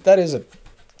 that is a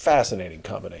fascinating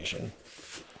combination.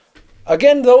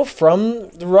 Again, though, from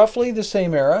roughly the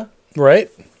same era.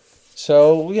 Right.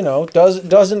 So,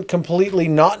 doesn't completely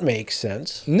not make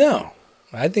sense. No.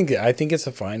 I think it's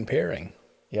a fine pairing.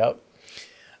 Yep.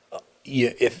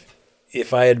 Yeah,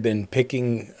 if I had been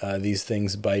picking these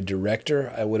things by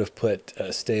director, I would have put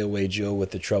Stay Away Joe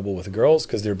with The Trouble with Girls,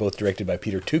 because they're both directed by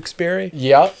Peter Tewksbury.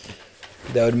 Yep.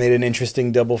 That would have made an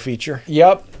interesting double feature.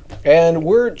 Yep. And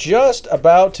we're just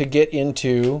about to get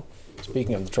into,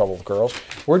 speaking of The Trouble with Girls,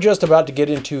 we're just about to get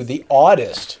into the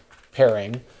oddest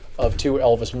pairing of 2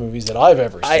 Elvis movies that I've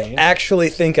ever seen. I actually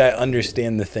think I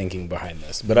understand the thinking behind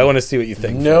this, but I want to see what you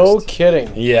think No first.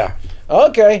 kidding. Yeah.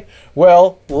 Okay.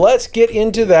 Well, let's get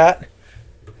into that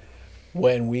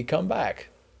when we come back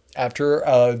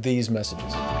after these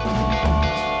messages.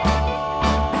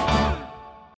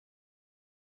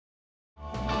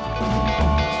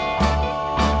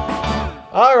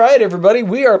 All right, everybody,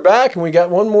 we are back, and we got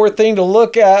one more thing to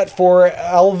look at for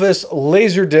Elvis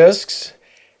Laserdiscs,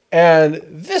 and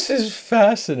this is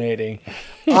fascinating.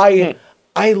 I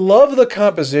love the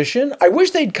composition. I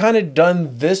wish they'd kind of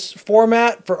done this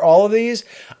format for all of these.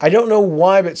 I don't know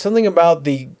why, but something about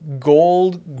the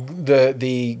gold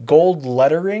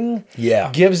lettering,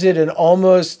 gives it an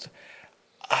almost.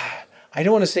 I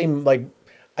don't want to say like.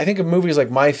 I think of movies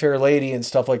like My Fair Lady and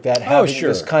stuff like that having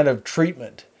this kind of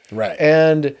treatment. Right.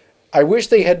 And I wish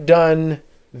they had done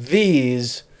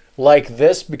these like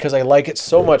this because I like it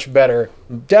so much better.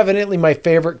 Definitely my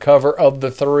favorite cover of the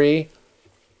 3.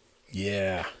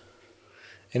 Yeah.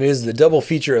 And it is the double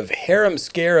feature of Harem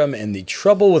Scarum and The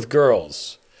Trouble with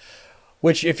Girls,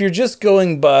 which, if you're just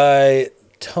going by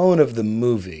tone of the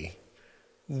movie,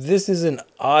 this is an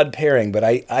odd pairing, but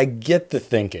I get the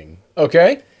thinking.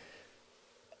 Okay.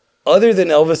 Other than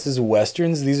Elvis's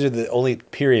Westerns, these are the only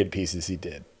period pieces he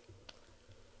did.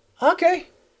 Okay.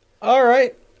 All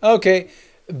right. Okay.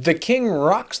 The King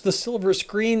rocks the silver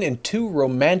screen in 2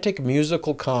 romantic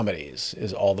musical comedies,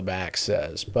 is all the back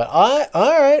says. But all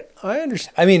right, I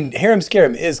understand. I mean, Harem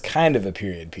Scarum is kind of a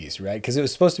period piece, right? Because it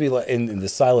was supposed to be in the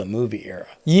silent movie era.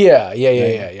 Yeah.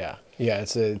 Yeah,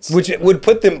 it's which it would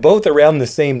put them both around the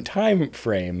same time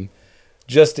frame,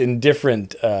 just in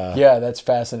different. Yeah, that's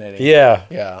fascinating.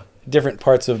 Yeah. Different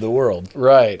parts of the world.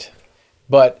 Right.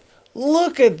 But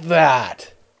look at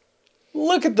that.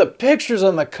 Look at the pictures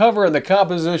on the cover and the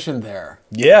composition there.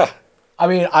 Yeah. I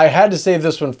mean, I had to save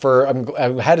this one for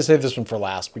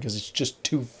last because it's just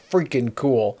too freaking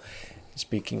cool.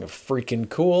 Speaking of freaking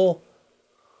cool,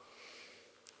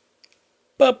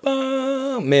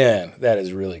 man, that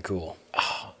is really cool.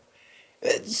 Oh,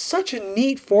 it's such a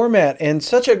neat format and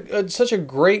such a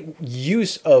great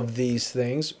use of these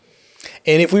things.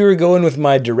 And if we were going with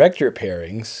my director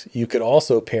pairings, you could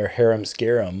also pair Harem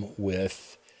Scarum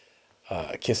with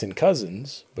Kissin'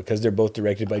 Cousins, because they're both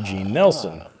directed by Gene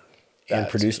Nelson and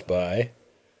produced by.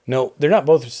 No, they're not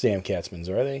both Sam Katzman's,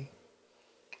 are they?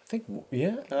 I think,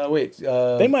 yeah. Wait.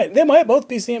 They might both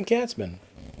be Sam Katzman.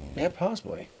 Yeah,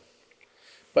 possibly.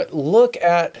 But look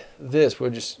at this.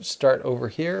 We'll just start over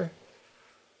here.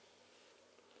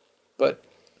 But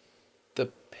the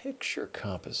picture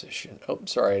composition. Oh,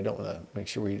 sorry. I don't want to make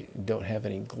sure we don't have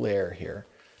any glare here.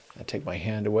 I take my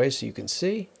hand away so you can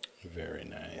see. Very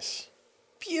nice.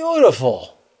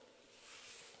 Beautiful.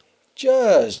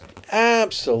 Just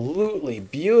absolutely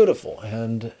beautiful.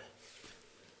 And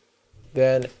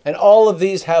all of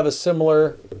these have a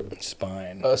similar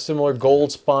spine. A similar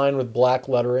gold spine with black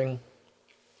lettering,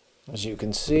 as you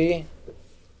can see.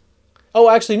 Oh,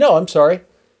 actually, no, I'm sorry.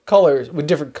 Colors, with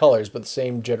different colors, but the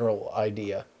same general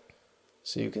idea.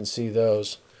 So you can see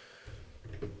those.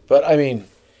 But, I mean,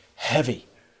 heavy.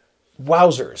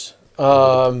 Wowzers.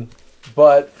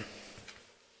 But,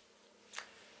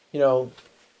 you know,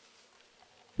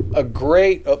 a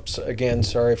great... Oops, again,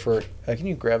 sorry for... can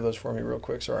you grab those for me real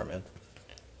quick? Sorry, man.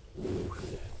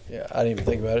 Yeah, I didn't even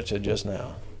think about it till just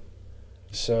now.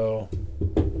 So,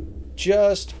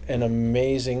 just an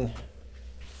amazing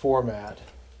format.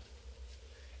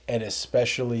 And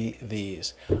especially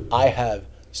these. I have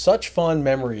such fond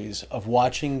memories of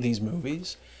watching these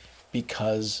movies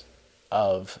because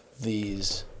of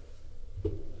these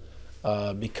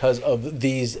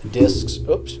discs.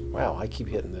 Oops, wow, I keep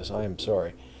hitting this. I am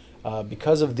sorry.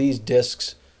 Because of these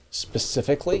discs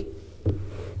specifically.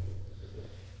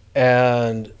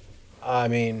 And I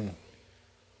mean,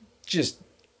 just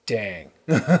dang.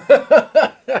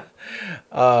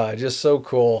 Just so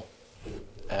cool.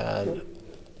 And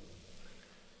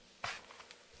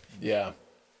yeah,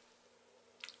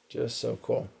 just so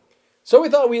cool. So we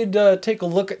thought we'd take a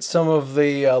look at some of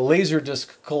the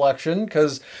Laserdisc collection,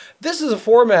 because this is a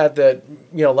format that,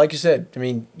 you know, like you said, I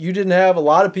mean, you didn't have, a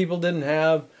lot of people didn't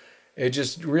have. It's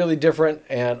just really different,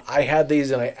 and I had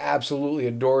these and I absolutely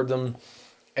adored them.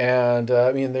 And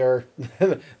I mean, they're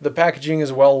the packaging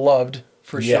is well loved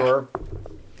for sure.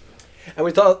 And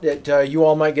we thought that you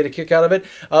all might get a kick out of it.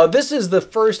 This is the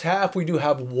first half. We do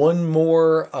have one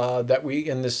more that we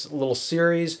in this little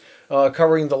series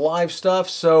covering the live stuff.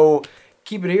 So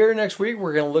keep it here. Next week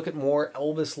we're going to look at more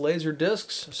Elvis laser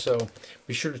discs. So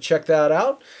be sure to check that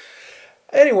out.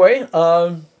 Anyway,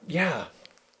 yeah,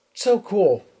 so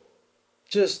cool.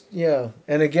 Just, yeah.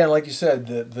 And again, like you said,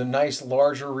 the nice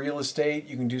larger real estate.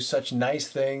 You can do such nice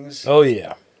things. Oh,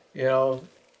 yeah. You know,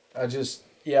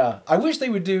 yeah. I wish they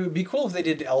would it'd be cool if they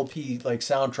did LP, like,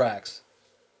 soundtracks.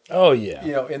 Oh, yeah.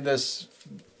 You know,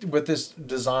 with this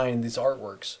design, these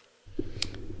artworks.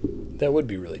 That would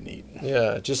be really neat.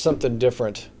 Yeah, just something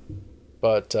different.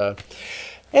 But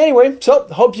anyway, so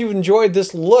hope you've enjoyed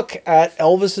this look at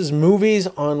Elvis's movies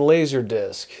on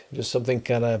Laserdisc. Just something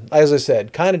kind of, as I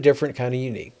said, kind of different, kind of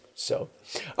unique. So,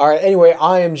 all right, anyway,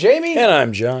 I am Jamie. And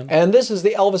I'm John. And this is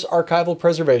the Elvis Archival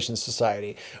Preservation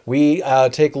Society. We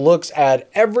take looks at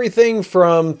everything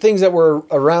from things that were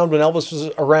around when Elvis was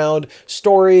around,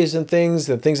 stories and things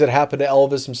that happened to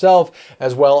Elvis himself,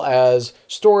 as well as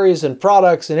stories and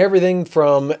products and everything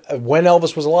from when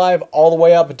Elvis was alive all the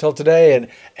way up until today and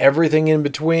everything in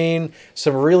between.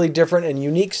 Some really different and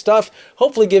unique stuff,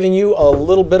 hopefully giving you a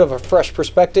little bit of a fresh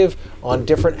perspective on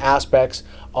different aspects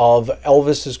of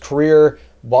Elvis's career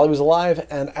while he was alive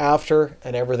and after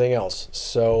and everything else.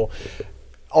 So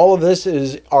all of this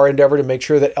is our endeavor to make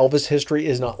sure that Elvis history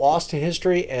is not lost to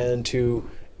history and to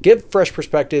give fresh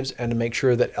perspectives and to make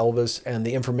sure that Elvis and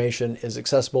the information is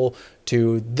accessible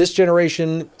to this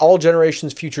generation, all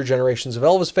generations, future generations of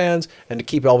Elvis fans, and to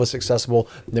keep Elvis accessible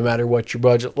no matter what your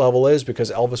budget level is, because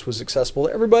Elvis was accessible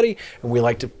to everybody, and we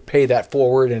like to pay that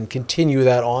forward and continue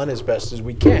that on as best as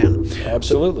we can.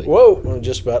 Absolutely. So, whoa, I'm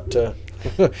just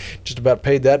about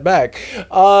paid that back.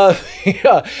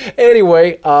 Yeah.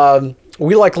 Anyway,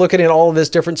 we like looking at all of this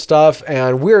different stuff,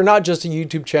 and we're not just a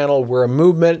YouTube channel, we're a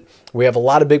movement. We have a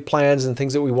lot of big plans and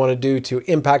things that we want to do to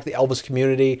impact the Elvis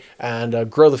community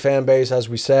and grow the fan base, as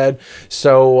we said.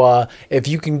 So if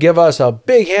you can give us a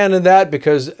big hand in that,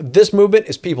 because this movement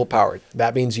is people powered.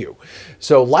 That means you.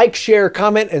 So like, share,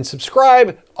 comment, and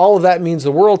subscribe. All of that means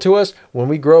the world to us. When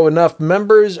we grow enough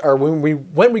members, or when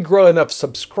we grow enough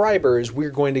subscribers, we're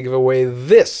going to give away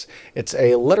this. It's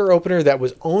a letter opener that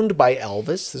was owned by Elvis.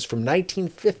 This is from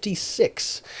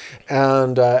 1956.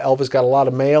 And Elvis got a lot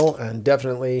of mail and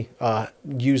definitely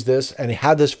used this. And he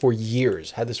had this for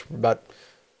years. Had this for about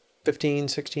 15,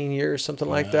 16 years, something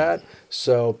like that.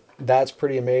 So that's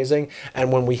pretty amazing.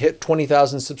 And when we hit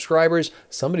 20,000 subscribers,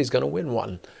 somebody's going to win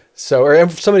one. So, or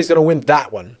somebody's going to win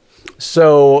that one.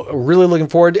 So really looking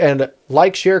forward, and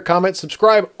like, share, comment,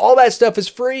 subscribe. All that stuff is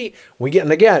free.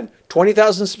 And again,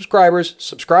 20,000 subscribers.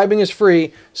 Subscribing is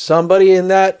free. Somebody in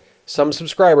that some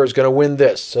subscriber is going to win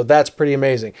this. So that's pretty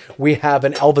amazing. We have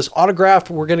an Elvis autograph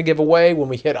we're going to give away when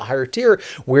we hit a higher tier.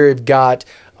 We've got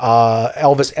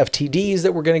Elvis FTDs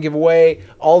that we're going to give away,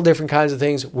 all different kinds of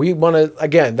things. We want to,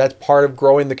 again, that's part of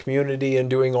growing the community and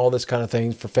doing all this kind of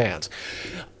things for fans.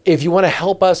 If you want to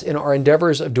help us in our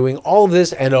endeavors of doing all of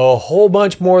this and a whole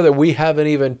bunch more that we haven't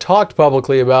even talked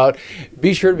publicly about,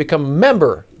 be sure to become a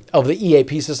member of the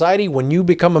EAP Society. When you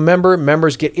become a member,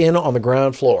 members get in on the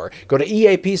ground floor. Go to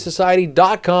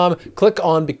EAPSociety.com, click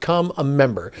on Become a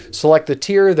Member. Select the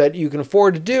tier that you can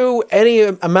afford to do. Any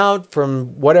amount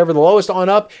from whatever the lowest on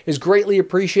up is greatly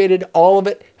appreciated. All of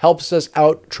it helps us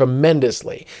out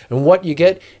tremendously. And what you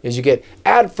get is you get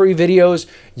ad-free videos,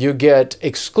 you get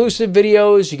exclusive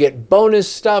videos, you get bonus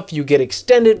stuff, you get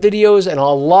extended videos, and a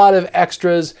lot of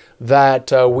extras that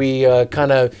we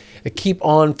kind of keep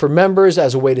on for members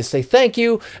as a way to say thank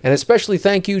you, and especially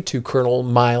thank you to Colonel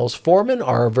Miles Foreman,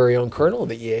 our very own colonel of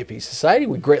the EAP Society.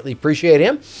 We greatly appreciate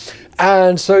him.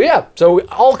 And so, yeah, so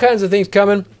all kinds of things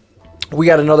coming. We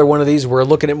got another one of these. We're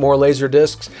looking at more laser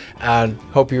discs, and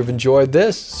hope you've enjoyed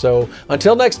this. So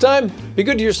until next time, be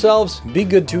good to yourselves, Be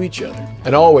good to each other.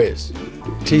 and always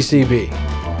TCB.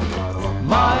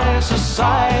 My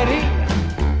society,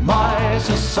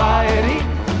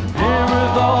 here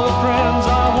with all the friends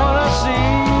I wanna see.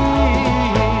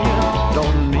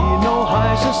 Don't need no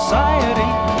high society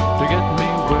to get me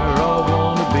where I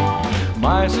wanna be.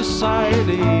 My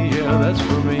society, yeah, that's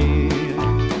for me.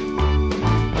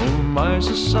 Oh, my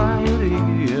society,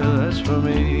 yeah, that's for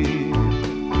me.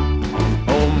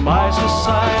 Oh, my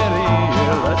society,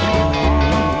 yeah, that's for me.